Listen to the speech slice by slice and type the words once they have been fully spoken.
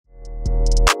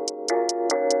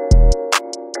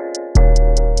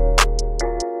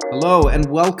Hello and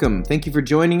welcome. Thank you for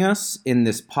joining us in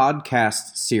this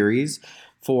podcast series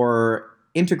for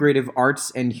Integrative Arts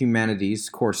and Humanities,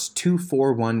 Course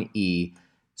 241E,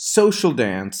 Social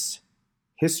Dance,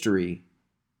 History,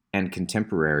 and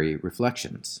Contemporary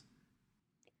Reflections.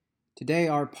 Today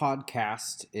our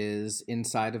podcast is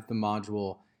inside of the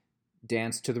module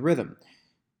Dance to the Rhythm.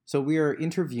 So we are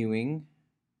interviewing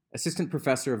Assistant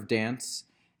Professor of Dance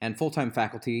and full-time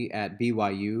faculty at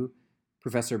BYU,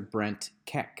 Professor Brent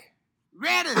Keck.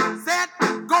 Ready, set,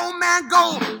 go, man,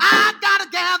 go. I got a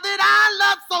gal that I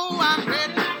love, so I'm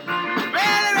ready.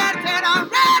 Ready, ready, set, I'm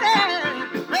ready.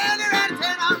 Ready, ready,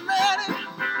 set, I'm ready.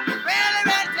 Ready,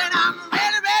 ready, set, I'm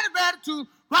ready, ready, ready to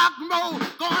rock and roll.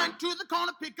 Going to the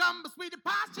corner, pick up my sweetie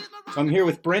pie. She's my rock. So I'm here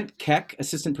with Brent Keck,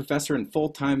 Assistant Professor and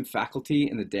full-time faculty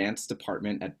in the Dance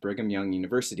Department at Brigham Young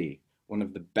University, one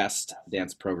of the best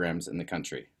dance programs in the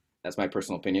country. That's my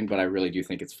personal opinion, but I really do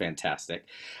think it's fantastic.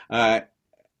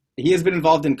 He has been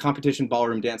involved in competition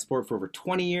ballroom dance sport for over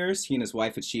 20 years. He and his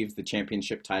wife achieved the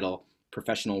championship title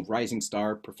Professional Rising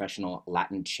Star Professional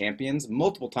Latin Champions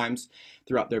multiple times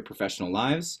throughout their professional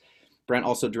lives. Brent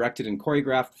also directed and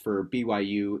choreographed for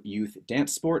BYU Youth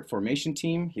Dance Sport Formation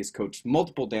Team. He has coached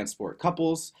multiple dance sport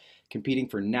couples, competing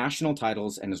for national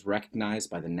titles, and is recognized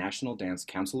by the National Dance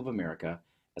Council of America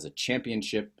as a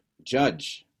championship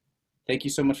judge. Thank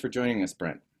you so much for joining us,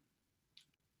 Brent.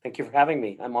 Thank you for having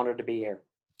me. I'm honored to be here.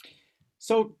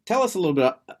 So tell us a little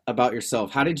bit about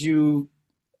yourself.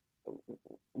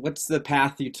 What's the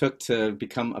path you took to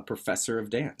become a professor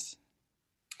of dance?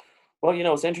 Well,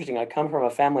 it's interesting. I come from a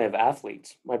family of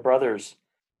athletes. I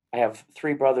have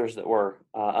three brothers that were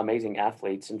amazing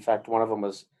athletes. In fact, one of them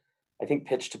was, I think,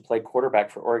 pitched to play quarterback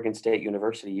for Oregon State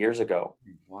University years ago.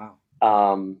 Wow.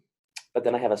 But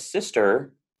then I have a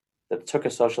sister that took a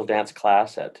social dance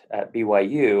class at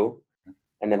BYU.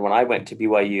 And then when I went to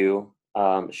BYU,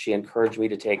 she encouraged me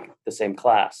to take the same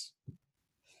class.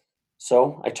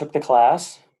 So I took the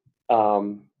class,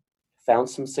 found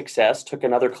some success, took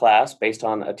another class based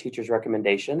on a teacher's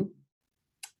recommendation,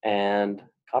 and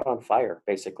caught on fire,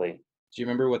 basically. Do you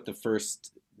remember what the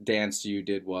first dance you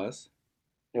did was?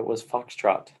 It was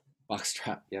Foxtrot.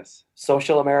 Foxtrot, yes.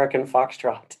 Social American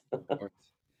Foxtrot. Of course.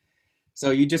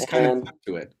 So you just kind of took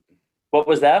to it. What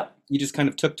was that? You just kind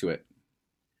of took to it.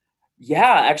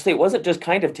 Yeah, actually, it wasn't just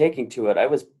kind of taking to it. I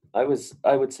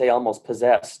would say almost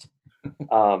possessed.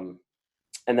 And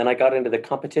then I got into the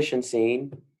competition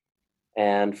scene,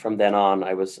 and from then on,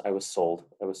 I was sold.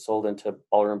 I was sold into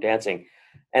ballroom dancing,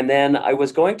 and then I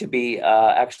was going to be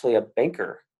actually a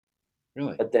banker.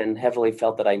 Really? But then heavily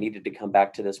felt that I needed to come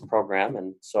back to this program,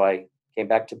 and so I came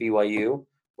back to BYU,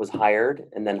 was hired,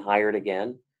 and then hired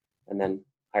again, and then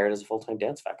hired as a full-time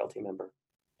dance faculty member.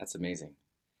 That's amazing.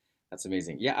 That's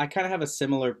amazing. Yeah, I kind of have a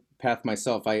similar path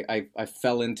myself. I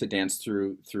fell into dance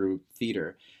through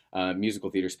theater, musical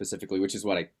theater specifically, which is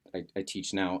what I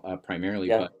teach now primarily.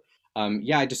 Yeah. But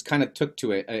I just kind of took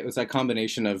to it. It was a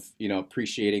combination of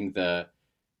appreciating the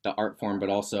art form, but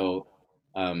also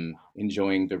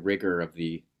enjoying the rigor of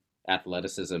the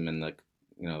athleticism and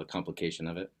the complication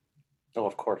of it. Oh,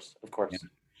 of course. Yeah.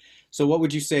 So, what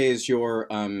would you say is your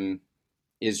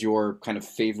kind of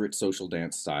favorite social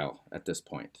dance style at this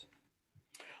point?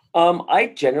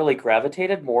 I generally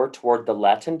gravitated more toward the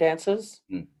Latin dances,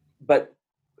 but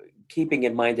keeping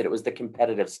in mind that it was the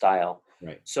competitive style.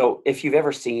 Right. So if you've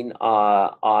ever seen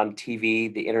on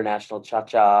TV, the international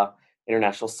cha-cha,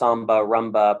 international samba,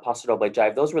 rumba, paso doble,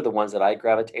 jive, those were the ones that I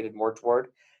gravitated more toward.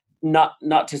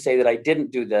 Not to say that I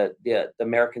didn't do the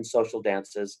American social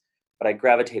dances, but I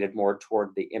gravitated more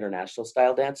toward the international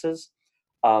style dances.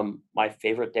 My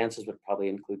favorite dances would probably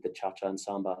include the cha-cha and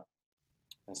samba.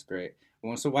 That's great.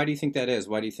 Well, so why do you think that is?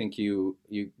 Why do you think you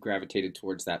gravitated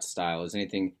towards that style? Is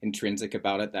anything intrinsic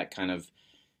about it that kind of,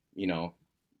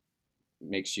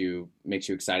 makes you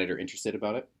excited or interested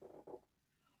about it?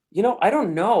 I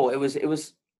don't know. It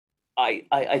was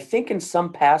I think in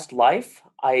some past life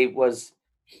I was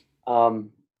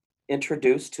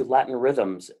introduced to Latin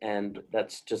rhythms, and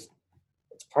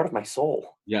it's part of my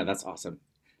soul. Yeah, that's awesome.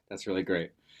 That's really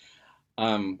great.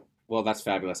 Well, that's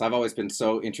fabulous. I've always been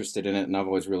so interested in it, and I've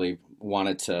always really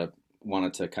wanted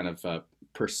to kind of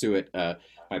pursue it.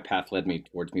 My path led me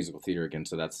towards musical theater again,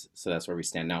 so that's where we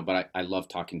stand now. But I love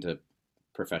talking to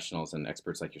professionals and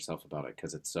experts like yourself about it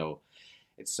because it's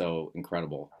so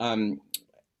incredible.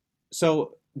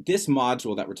 So this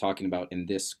module that we're talking about in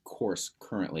this course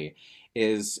currently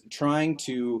is trying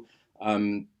to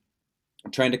kind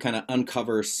of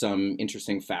uncover some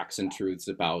interesting facts and truths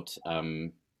about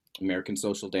American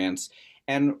social dance,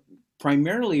 and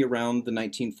primarily around the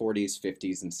 1940s,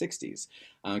 50s, and 60s,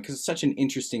 because it's such an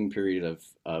interesting period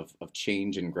of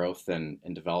change and growth and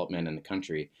development in the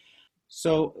country.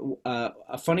 So,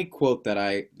 a funny quote that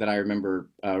I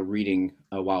remember reading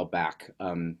a while back.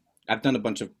 I've done a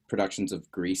bunch of productions of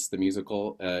Grease the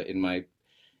musical in my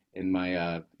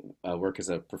work as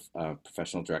a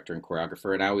professional director and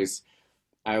choreographer, and I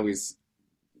always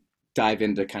dive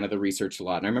into kind of the research a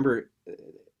lot. And I remember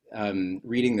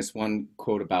reading this one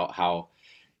quote about how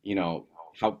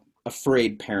how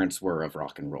afraid parents were of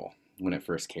rock and roll when it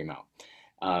first came out,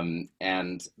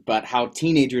 and but how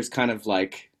teenagers kind of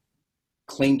like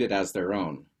claimed it as their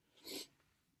own.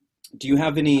 Do you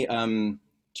have any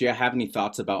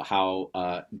thoughts about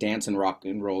how dance and rock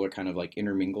and roll are kind of like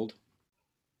intermingled?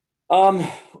 Um,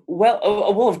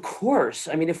 well, of course.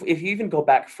 I mean, if you even go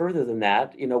back further than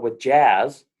that, with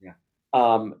jazz, Yeah.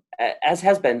 as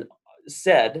has been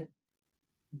said,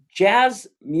 jazz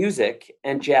music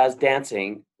and jazz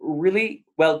dancing really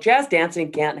well. Jazz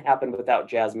dancing can't happen without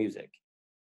jazz music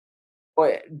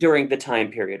during the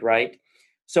time period, right?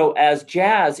 So as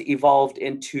jazz evolved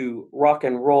into rock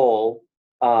and roll,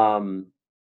 um,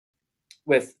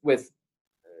 with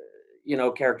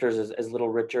characters as Little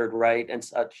Richard, right, and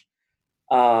such.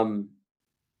 Um,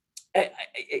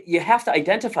 you have to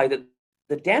identify that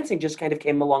the dancing just kind of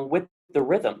came along with the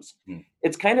rhythms. Hmm.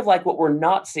 It's kind of like what we're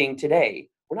not seeing today.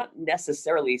 We're not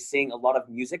necessarily seeing a lot of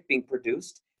music being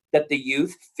produced that the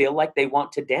youth feel like they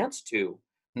want to dance to.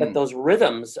 But Hmm. those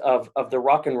rhythms of the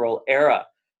rock and roll era,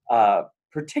 uh,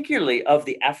 particularly of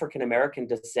the African American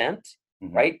descent,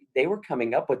 Hmm. right? They were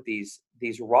coming up with these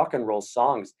rock and roll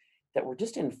songs that were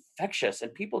just infectious,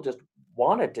 and people just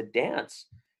wanted to dance.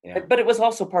 Yeah. But it was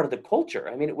also part of the culture.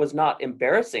 I mean, it was not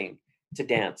embarrassing to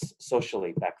dance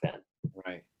socially back then.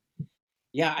 Right.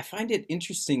 Yeah, I find it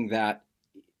interesting that,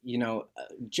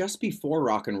 just before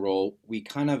rock and roll, we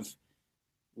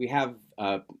have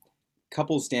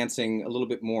couples dancing a little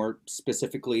bit more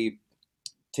specifically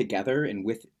together and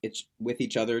with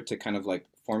each other to kind of like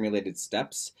formulated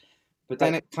steps. But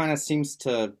then Right. it kind of seems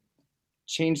to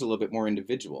change a little bit more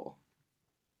individual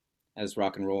as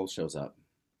rock and roll shows up.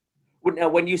 Now,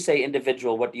 when you say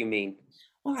individual, what do you mean?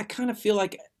 Well, I kind of feel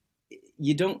like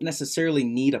you don't necessarily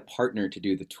need a partner to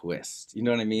do the twist. You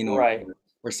know what I mean? Right.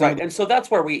 Or some of Right. the And so that's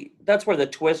where the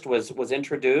twist was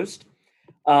introduced.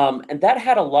 And that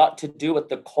had a lot to do with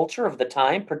the culture of the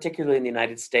time, particularly in the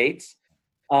United States.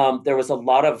 There was a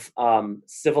lot of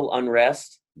civil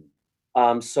unrest.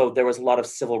 So there was a lot of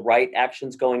civil right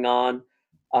actions going on.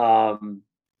 Um,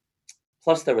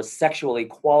 Plus, there was sexual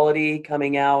equality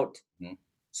coming out. Mhm.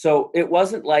 So it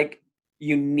wasn't like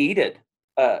you needed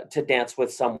to dance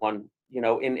with someone,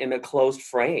 in a closed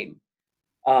frame.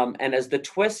 And as the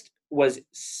twist was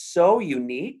so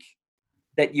unique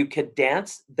that you could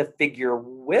dance the figure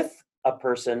with a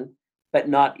person, but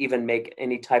not even make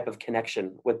any type of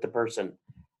connection with the person.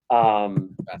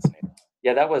 Um, Fascinating.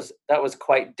 yeah, that was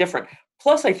quite different.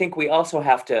 Plus, I think we also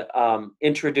have to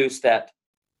introduce that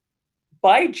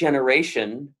by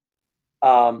generation,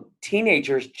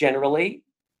 teenagers generally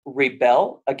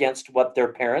rebel against what their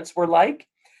parents were like.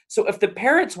 So if the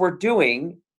parents were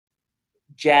doing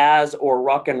jazz or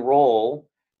rock and roll,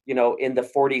 in the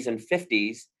 40s and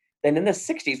 50s, then in the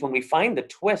 60s, when we find the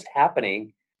twist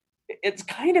happening, it's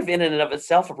kind of in and of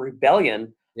itself a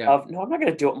rebellion Yeah. of, no, I'm not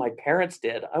going to do what my parents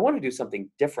did. I want to do something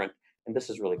different. And this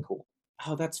is really cool.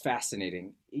 Oh, that's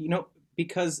fascinating.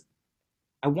 Because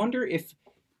I wonder if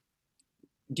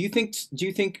do you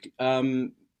think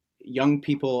young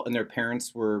people and their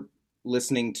parents were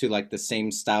listening to like the same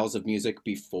styles of music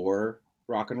before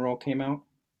rock and roll came out?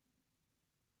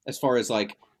 As far as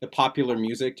like the popular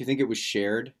music, do you think it was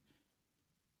shared?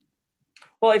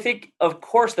 Well, I think, of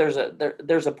course, there's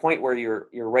a point where you're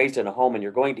raised in a home and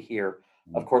you're going to hear,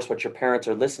 of course, what your parents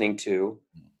are listening to.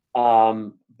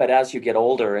 But as you get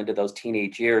older into those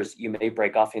teenage years, you may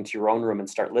break off into your own room and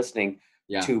start listening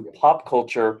Yeah. to pop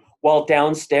culture, while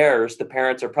downstairs the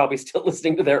parents are probably still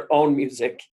listening to their own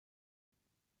music.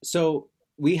 So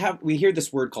we hear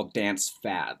this word called dance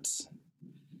fads.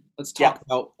 Yeah.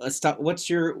 Let's talk. What's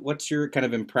your kind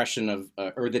of impression of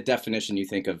or the definition you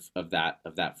think of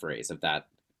that phrase of that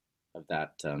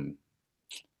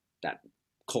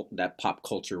that pop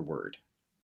culture word?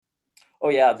 Oh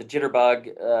yeah, the jitterbug,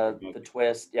 the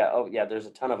twist. Yeah. Oh yeah, there's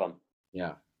a ton of them.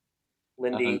 Yeah. Um,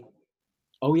 Lindy,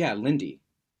 oh yeah, Lindy.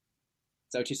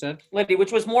 Is that what you said? Lindy,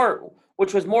 which was more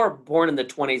born in the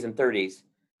 20s and 30s,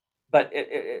 but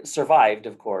it survived,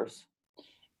 of course.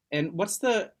 And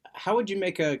how would you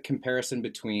make a comparison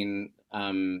between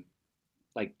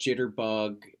like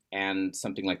Jitterbug and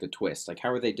something like the Twist? Like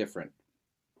how are they different?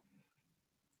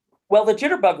 Well, the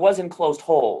jitterbug was in closed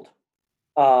hold.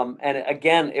 And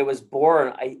again, it was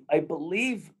born, I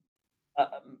believe, uh,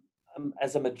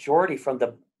 as a majority from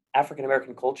the African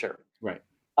American culture. Right.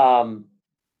 Um,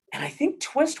 and I think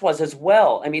twist was as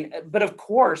well. I mean, but of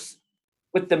course,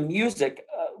 with the music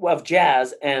of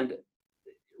jazz and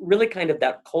really kind of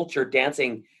that culture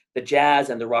dancing the jazz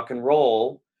and the rock and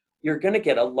roll, you're going to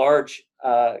get a large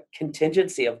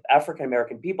contingency of African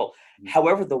American people.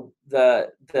 However,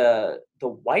 the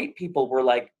white people were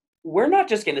like, we're not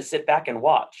just going to sit back and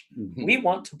watch. Mm-hmm. We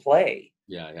want to play.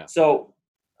 Yeah, yeah. So,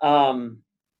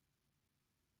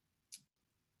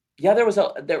 yeah,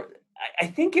 there. I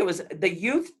think it was the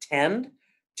youth tend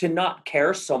to not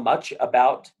care so much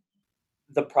about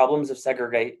the problems of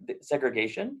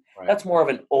segregation. Right. That's more of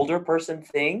an older person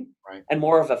thing, right, and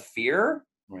more of a fear.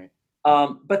 right.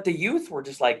 But the youth were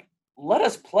just like, let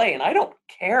us play, and I don't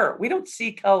care. We don't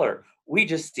see color. We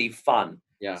just see fun.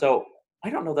 Yeah. So I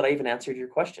don't know that I even answered your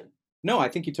question. No, I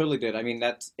think you totally did. I mean,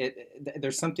 that's it.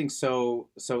 There's something so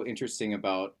interesting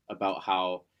about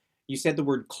how you said the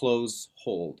word close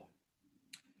hold,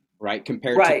 right?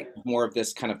 Compared to Right. more of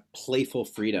this kind of playful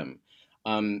freedom.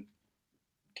 Um,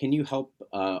 can you help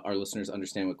our listeners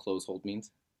understand what close hold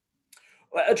means?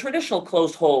 A traditional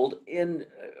closed hold in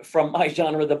from my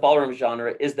genre, the ballroom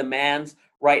genre, is the man's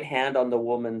right hand on the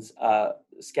woman's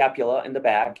scapula in the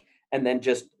back, and then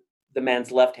just the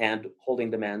man's left hand holding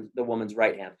the woman's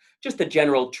right hand. Just the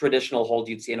general traditional hold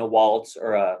you'd see in a waltz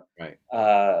Right.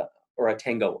 Or a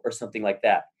tango or something like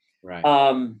that. Right.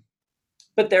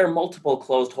 But there are multiple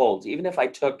closed holds. Even if I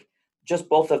took just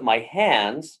both of my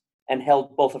hands and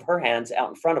held both of her hands out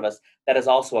in front of us, that is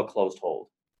also a closed hold.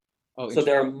 Oh, So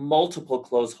there are multiple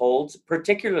close holds,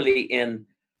 particularly in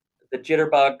the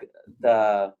jitterbug,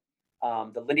 the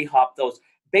Lindy Hop. Those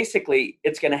basically,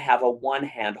 it's going to have a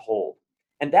one-hand hold,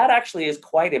 and that actually is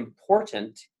quite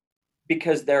important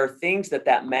because there are things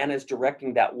that man is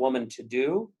directing that woman to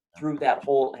do through that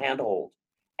whole hand hold,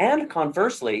 and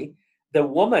conversely, the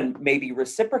woman may be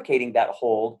reciprocating that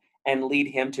hold and lead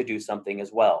him to do something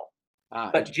as well.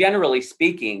 But generally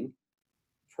speaking,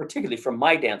 particularly from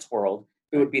my dance world,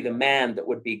 it would be the man that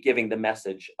would be giving the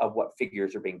message of what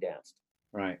figures are being danced.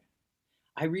 Right.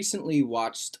 I recently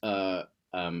watched, and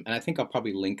I think I'll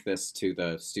probably link this to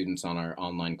the students on our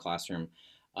online classroom.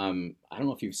 I don't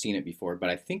know if you've seen it before, but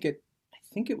I think it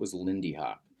was Lindy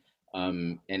Hop,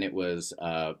 and it was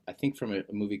I think from a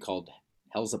movie called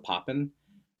Hell's a Poppin'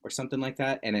 or something like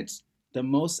that, and it's the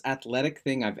most athletic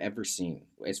thing I've ever seen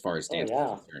as far as dance is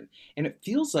concerned, and it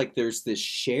feels like there's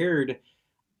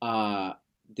uh,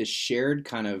 this shared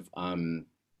kind of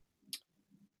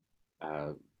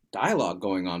dialogue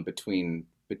going on between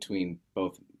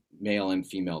both male and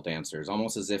female dancers,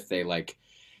 almost as if they like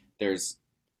there's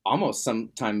almost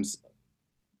sometimes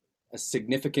a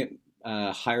significant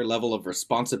higher level of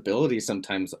responsibility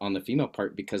sometimes on the female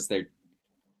part because they're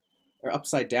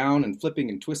upside down and flipping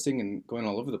and twisting and going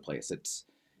all over the place.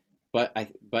 But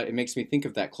it makes me think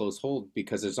of that close hold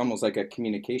because there's almost like a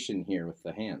communication here with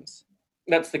the hands.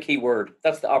 That's the key word.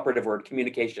 That's the operative word,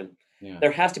 communication. Yeah.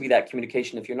 There has to be that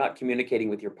communication. If you're not communicating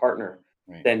with your partner,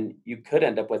 Right. then you could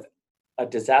end up with a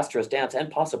disastrous dance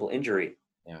and possible injury.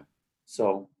 Yeah.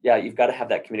 So yeah, you've got to have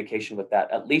that communication with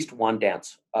that. At least one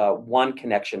dance, one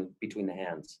connection between the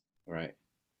hands. Right.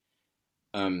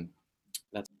 I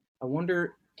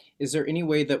wonder, is there any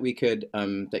way that we could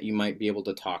that you might be able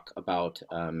to talk about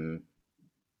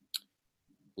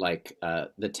like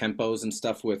the tempos and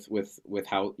stuff with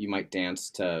how you might dance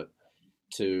to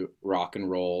rock and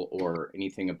roll or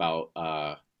anything about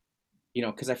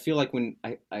because I feel like when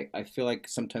I feel like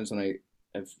sometimes when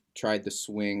I've tried the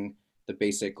swing, the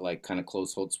basic like kind of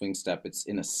close hold swing step, it's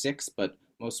in a 6, but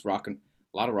a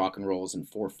lot of rock and roll is in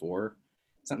 4/4,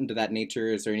 something to that nature.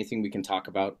 Is there anything we can talk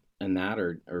about in that,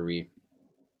 or we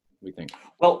think?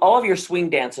 Well, all of your swing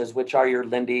dances, which are your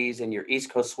Lindies and your East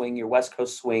Coast swing, your West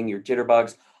Coast swing, your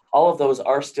jitterbugs, all of those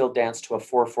are still danced to a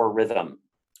 4/4 rhythm,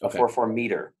 a 4/4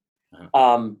 meter,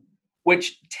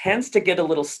 which tends to get a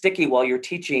little sticky while you're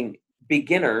teaching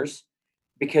beginners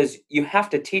because you have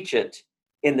to teach it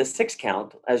in the 6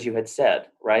 count, as you had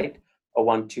said, right? A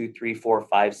 1, 2, 3, 4,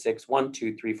 5, 6, 1,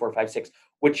 2, 3, 4, 5, 6,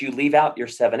 which you leave out your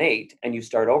 7, 8, and you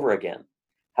start over again.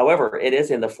 However, it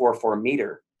is in the 4/4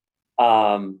 meter.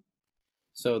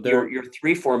 So your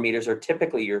 3/4 meters are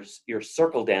typically your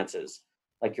circle dances,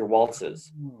 like your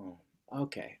waltzes. Oh,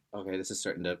 okay. This is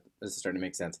starting to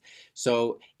make sense.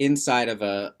 So inside of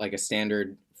a like a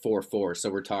standard 4/4, so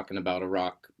we're talking about a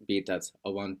rock beat that's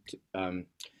a 1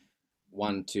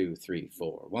 2 3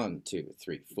 4 1 2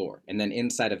 3 4, and then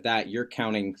inside of that you're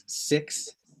counting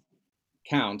 6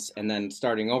 counts and then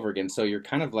starting over again. So you're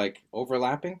kind of like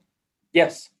overlapping.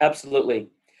 Yes, absolutely.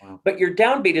 Wow. But your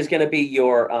downbeat is going to be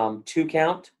your two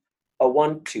count, a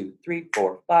 1, 2, 3,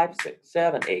 4, 5, 6,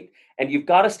 7, 8, and you've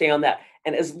got to stay on that.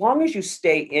 And as long as you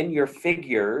stay in your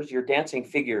figures, your dancing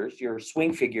figures, your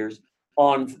swing figures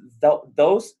on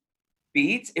those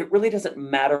beats, it really doesn't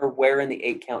matter where in the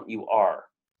 8 count you are.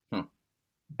 Huh.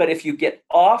 But if you get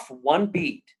off one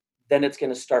beat, then it's going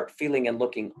to start feeling and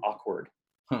looking awkward.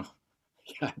 Huh.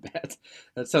 Yeah, I bet.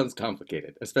 That sounds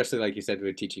complicated, especially like you said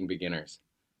with teaching beginners.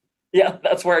 Yeah,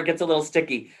 that's where it gets a little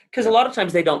sticky because a Yeah. lot of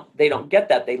times they don't get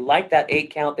that. They like that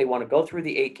 8 count. They want to go through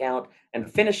the 8 count and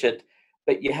finish it,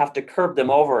 but you have to curb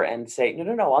them over and say, no,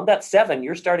 no, no, on that 7,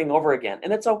 you're starting over again,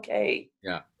 and it's okay.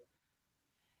 Yeah.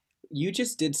 You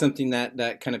just did something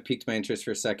that kind of piqued my interest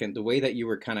for a second. The way that you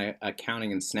were kind of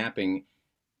counting and snapping.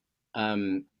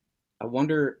 Um, I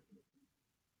wonder,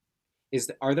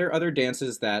 are there other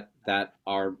dances that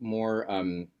are more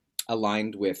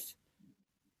aligned with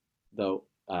the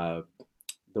uh,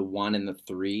 the one and the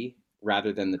three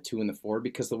rather than the two and the four?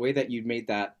 Because the way that you made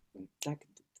that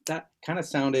that kind of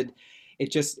sounded,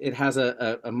 it has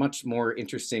a much more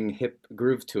interesting hip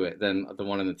groove to it than the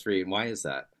one and the three. And why is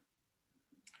that?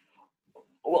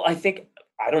 Well,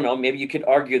 I don't know, maybe you could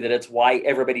argue that it's why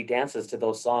everybody dances to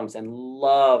those songs and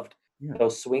loved Yeah.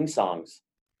 those swing songs.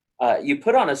 You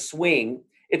put on a swing.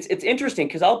 It's interesting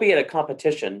because I'll be at a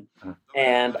competition Uh,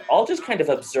 and I'll just kind of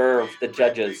observe the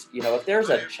judges. If there's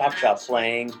a cha-cha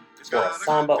playing or a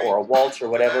samba or a waltz or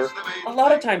whatever, a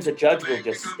lot of times a judge will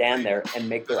just stand there and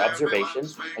make their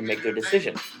observations and make their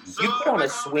decision. You put on a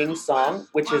swing song,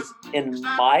 which is in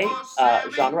my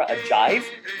genre a jive.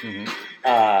 mhm.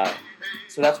 Uh,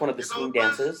 so that's one of the swing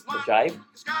dances, the jive.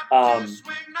 Um,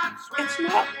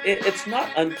 it's not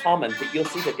uncommon that you'll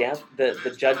see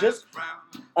the judges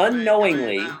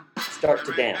unknowingly start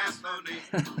to dance.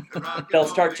 They'll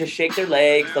start to shake their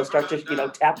legs, they'll start to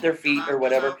tap their feet or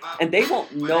whatever, and they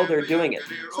won't know they're doing it.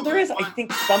 So there is, I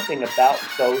think, something about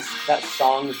that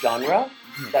song genre,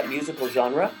 that musical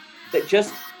genre, that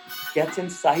just gets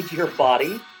inside your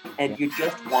body, Yeah. and you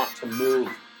just want to move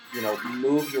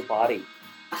your body.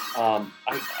 I'm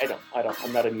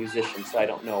not a musician, so I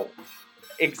don't know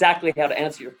exactly how to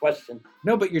answer your question.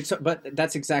 No, but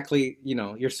that's exactly,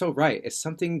 you're so right. It's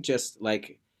something just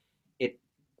like it,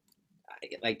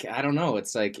 like, I don't know,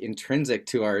 it's like intrinsic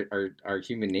to our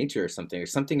human nature or something.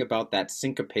 There's something about that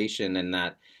syncopation and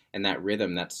that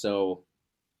rhythm that's so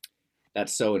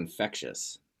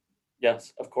infectious.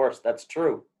 Yes, of course, that's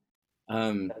true.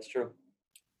 Um, That's true.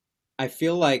 I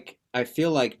feel like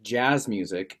jazz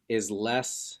music is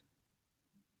less.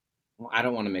 Well, I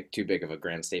don't want to make too big of a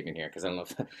grand statement here because I don't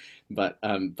know, but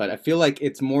I feel like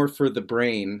it's more for the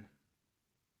brain,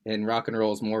 and rock and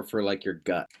roll is more for like your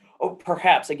gut. Oh,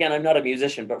 perhaps. Again, I'm not a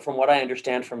musician, but from what I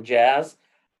understand from jazz,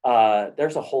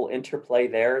 there's a whole interplay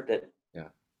there that Yeah,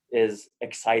 is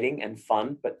exciting and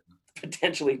fun, but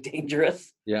potentially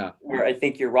dangerous. yeah, Where I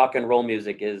think your rock and roll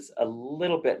music is a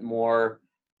little bit more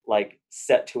like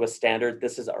set to a standard.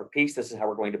 This is our piece. This is how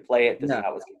we're going to play it. This is yeah,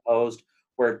 how it's composed.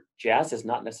 Where jazz is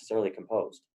not necessarily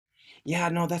composed. yeah.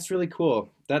 No, that's really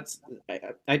cool.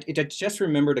 I just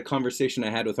remembered a conversation I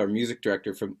had with our music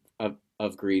director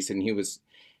of Greece, and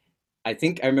I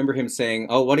think I remember him saying,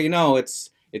 "Oh, what do you know? It's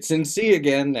in C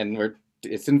again, and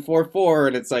it's in 4/4,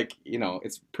 and it's like,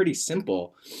 it's pretty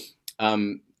simple."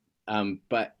 Um,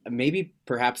 but maybe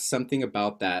perhaps something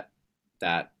about that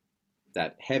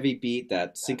that heavy beat,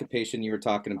 that syncopation you were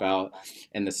talking about,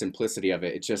 and the simplicity of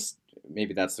it. It just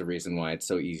maybe that's the reason why it's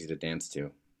so easy to dance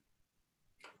to.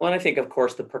 Well, and I think, of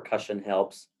course, the percussion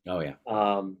helps. Oh yeah,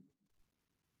 Um,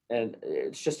 and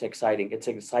it's just exciting. It's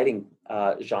an exciting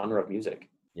genre of music.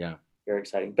 yeah, Very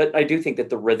exciting. But I do think that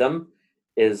the rhythm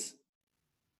is,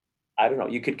 I don't know,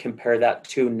 you could compare that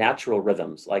to natural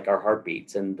rhythms like our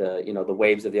heartbeats and the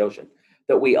waves of the ocean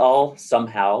that we all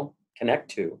somehow connect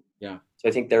to. yeah. So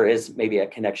I think there is maybe a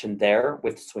connection there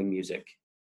with swing music.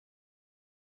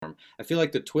 I feel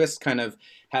like the twist kind of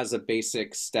has a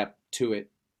basic step to it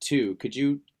too. Could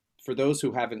you, for those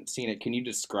who haven't seen it, can you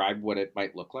describe what it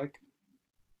might look like?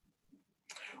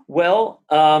 Well,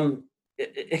 kind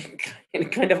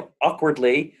of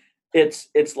awkwardly,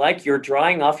 it's like you're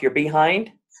drying off your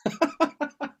behind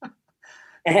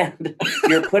and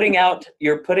you're putting out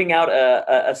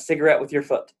a cigarette with your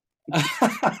foot.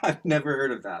 I've never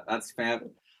heard of that. That's fan.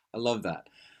 I love that.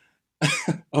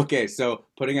 Okay, so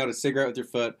putting out a cigarette with your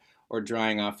foot or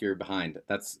drying off your behind.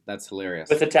 That's hilarious.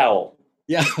 With a towel.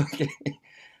 Yeah, okay.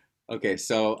 Okay,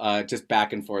 so just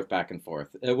back and forth, back and forth.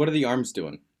 What are the arms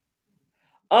doing?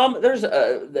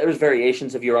 There's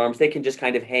variations of your arms. They can just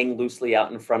kind of hang loosely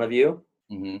out in front of you.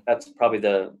 Hmm. That's probably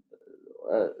the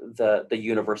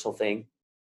universal thing.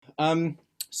 Um,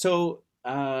 so,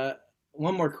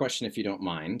 one more question, if you don't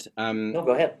mind. No,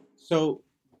 go ahead. So,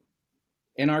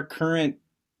 in our current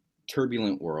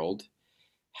turbulent world,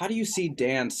 how do you see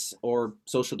dance or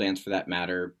social dance for that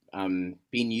matter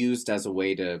being used as a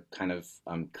way to kind of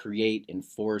create,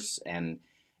 enforce, and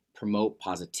promote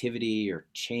positivity or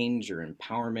change or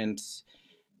empowerment?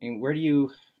 And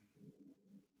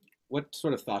what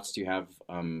sort of thoughts do you have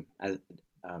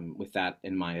with that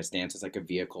in mind as dance as like a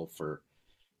vehicle for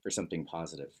something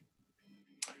positive?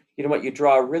 You know what? You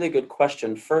draw a really good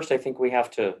question. First, I think we have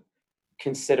to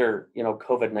consider,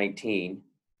 COVID-19.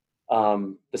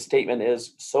 The statement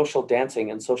is social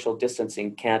dancing and social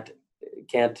distancing can't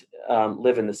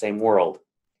live in the same world.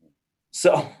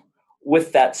 So,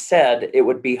 with that said, it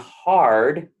would be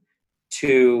hard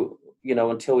to,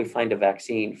 until we find a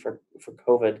vaccine for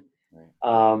COVID, Right.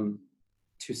 um,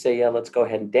 to say, yeah, let's go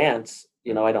ahead and dance.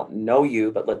 I don't know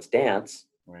you, but let's dance.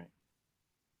 Right.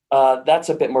 That's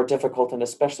a bit more difficult, and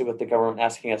especially with the government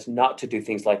asking us not to do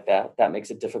things like that, that makes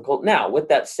it difficult. Now, with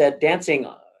that said, dancing,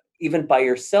 even by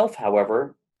yourself,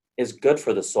 however, is good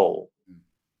for the soul.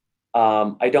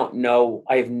 I don't know,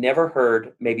 I've never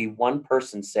heard maybe one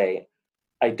person say,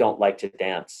 I don't like to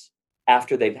dance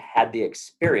after they've had the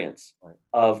experience Right.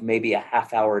 of maybe a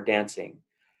half hour dancing.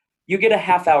 You get a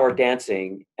half hour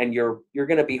dancing, and you're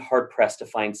going to be hard pressed to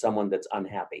find someone that's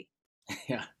unhappy.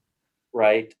 Yeah.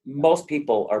 Right? Most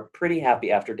people are pretty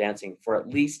happy after dancing for at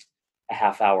least a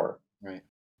half hour. Right.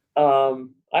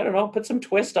 I don't know, put some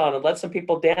twist on and let some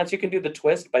people dance. You can do the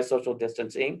twist by social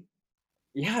distancing.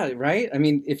 Yeah, right. I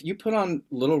mean, if you put on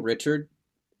Little Richard,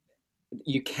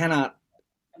 you cannot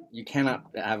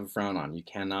have a frown on. You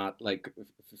cannot like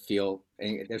feel.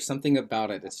 There's something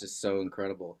about it that's just so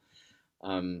incredible.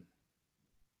 Um,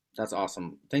 that's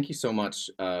awesome. Thank you so much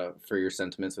for your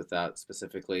sentiments with that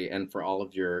specifically, and for all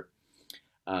of your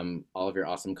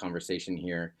awesome conversation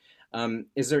here.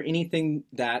 Is there anything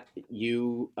that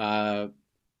you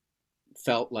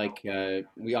felt like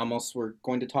we almost were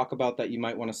going to talk about that you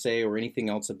might want to say, or anything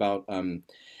else about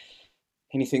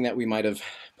anything that we might have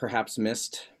perhaps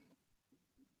missed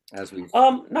as we've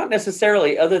Not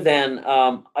necessarily, other than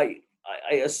I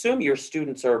assume your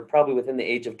students are probably within the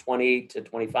age of 20 to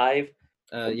 25,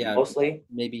 yeah, mostly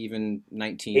maybe even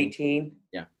 19. 18,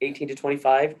 Yeah. 18 to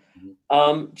 25.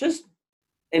 Mhm. Just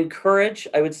encourage,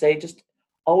 I would say, just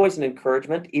always an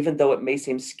encouragement, even though it may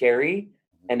seem scary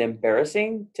and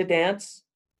embarrassing to dance.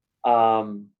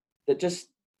 um, that just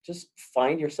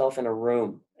find yourself in a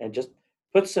room and just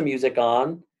put some music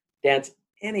on, dance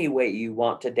any way you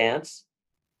want to dance,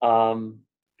 um,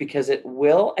 because it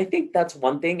will. I think that's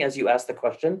one thing. As you ask the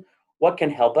question, what can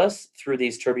help us through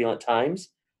these turbulent times?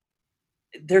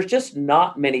 There's just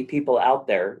not many people out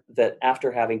there that,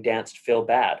 after having danced, feel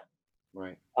bad.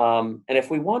 Right. And if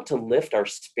we want to lift our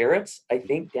spirits, I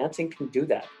think dancing can do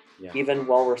that, Yeah. even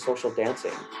while we're social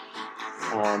dancing.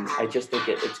 I just think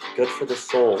it's good for the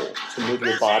soul to move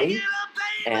your body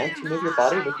and to move your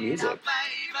body with music.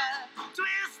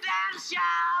 Twist and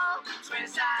shout,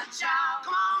 twist and shout.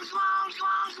 Come on, come on, come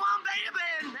on, come on,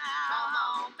 baby, now. Come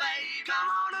on, baby, come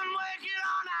on and work it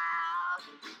on out.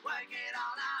 Work it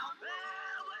on out,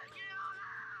 work it on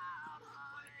out,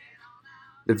 work it on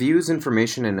out. The views,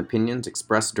 information, and opinions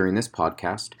expressed during this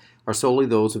podcast are solely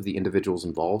those of the individuals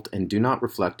involved and do not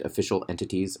reflect official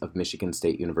entities of Michigan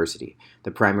State University.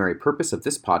 The primary purpose of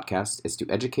this podcast is to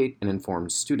educate and inform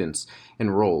students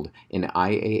enrolled in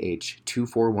IAH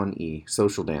 241E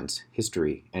Social Dance,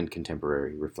 History, and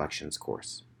Contemporary Reflections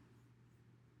course.